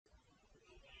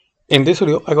In this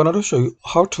video, I'm going to show you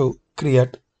how to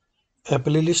create a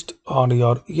playlist on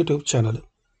your YouTube channel.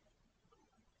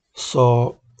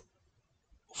 So,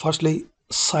 firstly,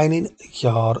 sign in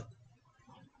your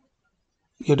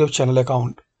YouTube channel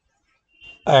account,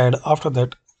 and after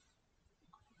that,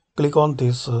 click on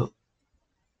this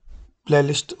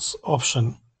playlists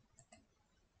option.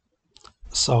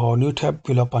 So, new tab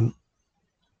will open.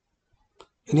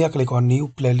 In here, click on new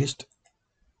playlist.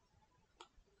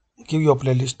 Give your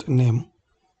playlist name.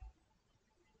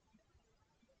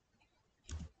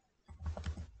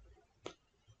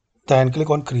 Then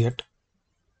click on create.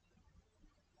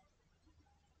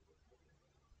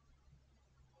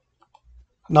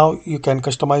 Now you can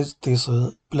customize this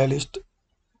playlist,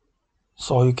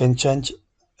 so you can change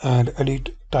and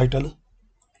edit title.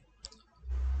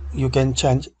 You can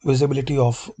change visibility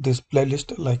of this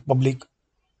playlist like public.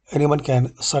 Anyone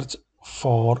can search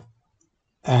for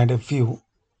and view.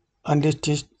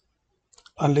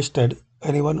 Unlisted,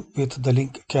 anyone with the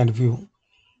link can view,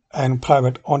 and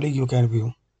private, only you can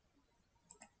view.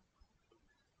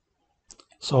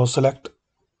 So select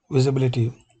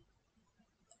visibility.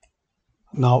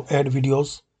 Now add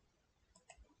videos.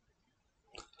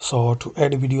 So to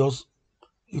add videos,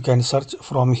 you can search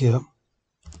from here.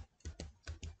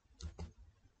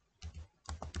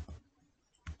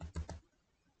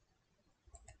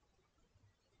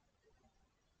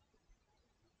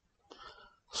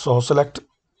 So select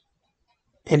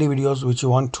any videos which you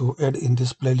want to add in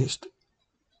this playlist.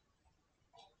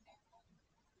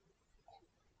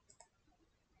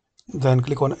 Then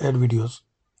click on add videos.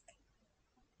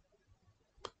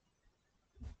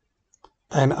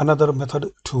 And another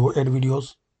method to add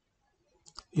videos,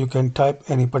 you can type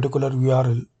any particular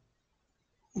URL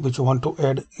which you want to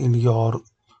add in your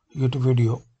YouTube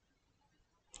video,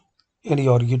 in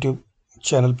your YouTube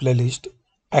channel playlist,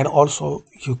 and also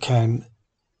you can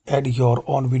add your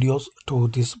own videos to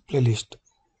this playlist.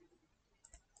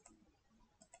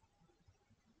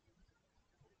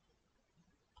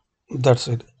 That's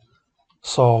it.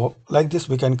 So like this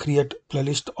we can create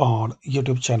playlist on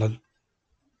YouTube channel.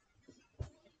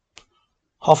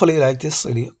 Hopefully you like this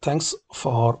video. Thanks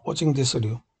for watching this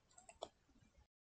video.